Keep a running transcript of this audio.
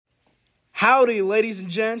Howdy, ladies and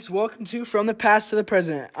gents. Welcome to From the Past to the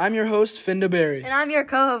Present. I'm your host, Finda Berry. And I'm your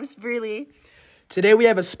co-host, Breely. Today we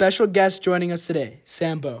have a special guest joining us today,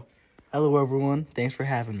 Sambo. Hello, everyone. Thanks for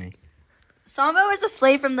having me. Sambo is a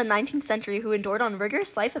slave from the 19th century who endured on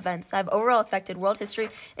rigorous life events that have overall affected world history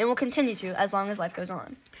and will continue to as long as life goes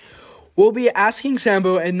on. We'll be asking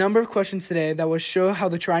Sambo a number of questions today that will show how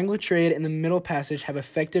the triangular trade and the Middle Passage have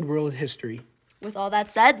affected world history. With all that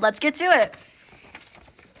said, let's get to it.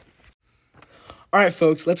 All right,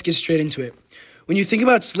 folks, let's get straight into it. When you think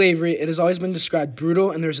about slavery, it has always been described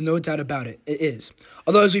brutal, and there's no doubt about it. It is.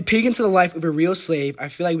 Although as we peek into the life of a real slave, I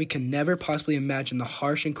feel like we can never possibly imagine the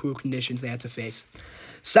harsh and cruel conditions they had to face.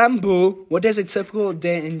 Sambo, what does a typical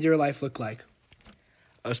day in your life look like?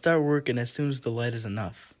 I start working as soon as the light is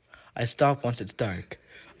enough. I stop once it's dark.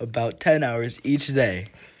 About 10 hours each day.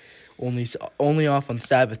 Only off on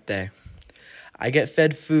Sabbath day. I get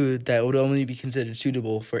fed food that would only be considered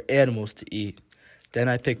suitable for animals to eat. Then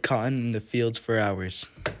I pick cotton in the fields for hours.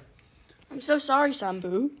 I'm so sorry,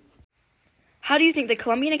 Sambo. How do you think the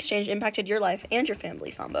Columbian Exchange impacted your life and your family,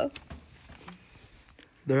 Sambo?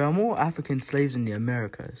 There are more African slaves in the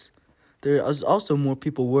Americas. There is also more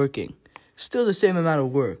people working. Still the same amount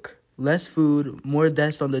of work. Less food, more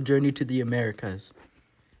deaths on the journey to the Americas.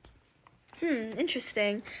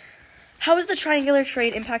 Interesting. How has the triangular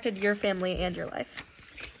trade impacted your family and your life?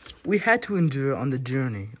 We had to endure on the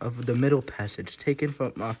journey of the Middle Passage taken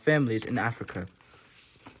from our families in Africa.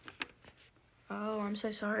 Oh, I'm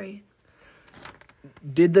so sorry.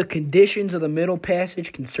 Did the conditions of the Middle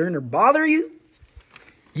Passage concern or bother you?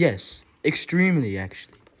 Yes, extremely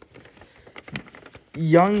actually.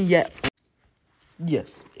 Yes,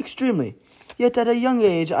 extremely. Yet at a young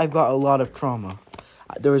age, I've got a lot of trauma.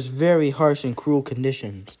 There was very harsh and cruel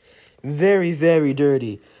conditions. Very, very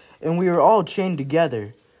dirty. And we were all chained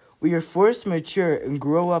together. We are forced to mature and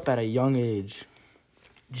grow up at a young age.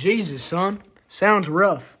 Jesus, son. Sounds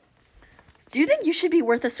rough. Do you think you should be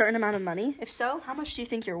worth a certain amount of money? If so, how much do you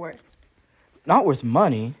think you're worth? Not worth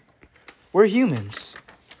money. We're humans.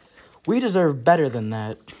 We deserve better than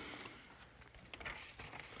that.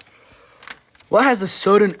 What has the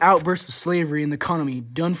sudden outburst of slavery in the economy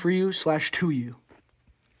done for you / to you?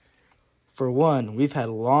 For one, we've had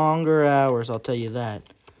longer hours, I'll tell you that.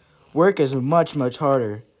 Work is much, much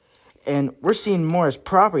harder. And we're seen more as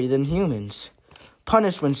property than humans.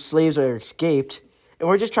 Punished when slaves are escaped. And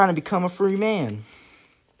we're just trying to become a free man.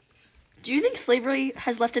 Do you think slavery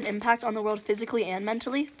has left an impact on the world physically and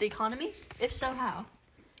mentally, the economy? If so, how?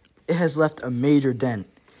 It has left a major dent.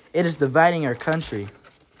 It is dividing our country.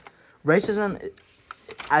 Racism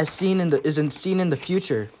isn't seen in the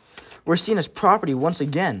future. We're seen as property once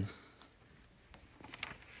again.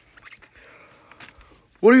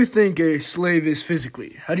 What do you think a slave is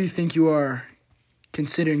physically? How do you think you are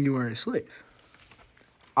considering you are a slave?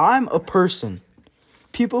 I'm a person.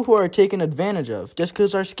 People who are taken advantage of just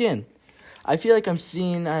because our skin. I feel like I'm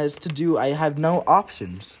seen as I have no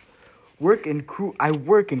options. I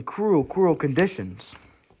work in cruel conditions.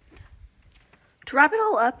 To wrap it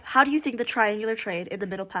all up, how do you think the triangular trade in the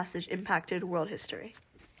Middle Passage impacted world history?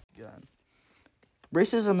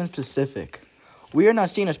 Racism in specific. We are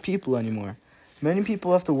not seen as people anymore. Many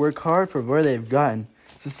people have to work hard for where they've gotten.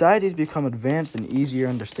 Society's become advanced and easier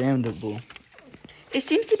understandable. It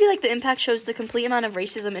seems to be like the impact shows the complete amount of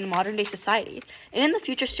racism in modern-day society, and in the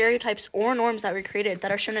future stereotypes or norms that were created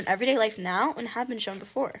that are shown in everyday life now and have been shown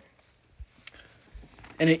before.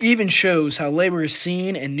 And it even shows how labor is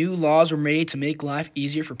seen and new laws were made to make life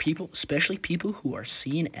easier for people, especially people who are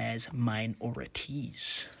seen as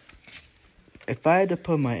minorities. If I had to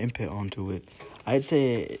put my input onto it, I'd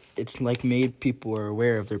say it's like made people are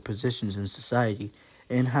aware of their positions in society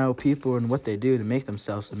and how people and what they do to make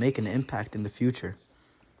themselves and make an impact in the future.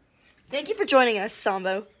 Thank you for joining us,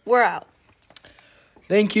 Sambo. We're out.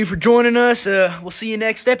 Thank you for joining us. We'll see you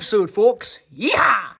next episode, folks. Yeah!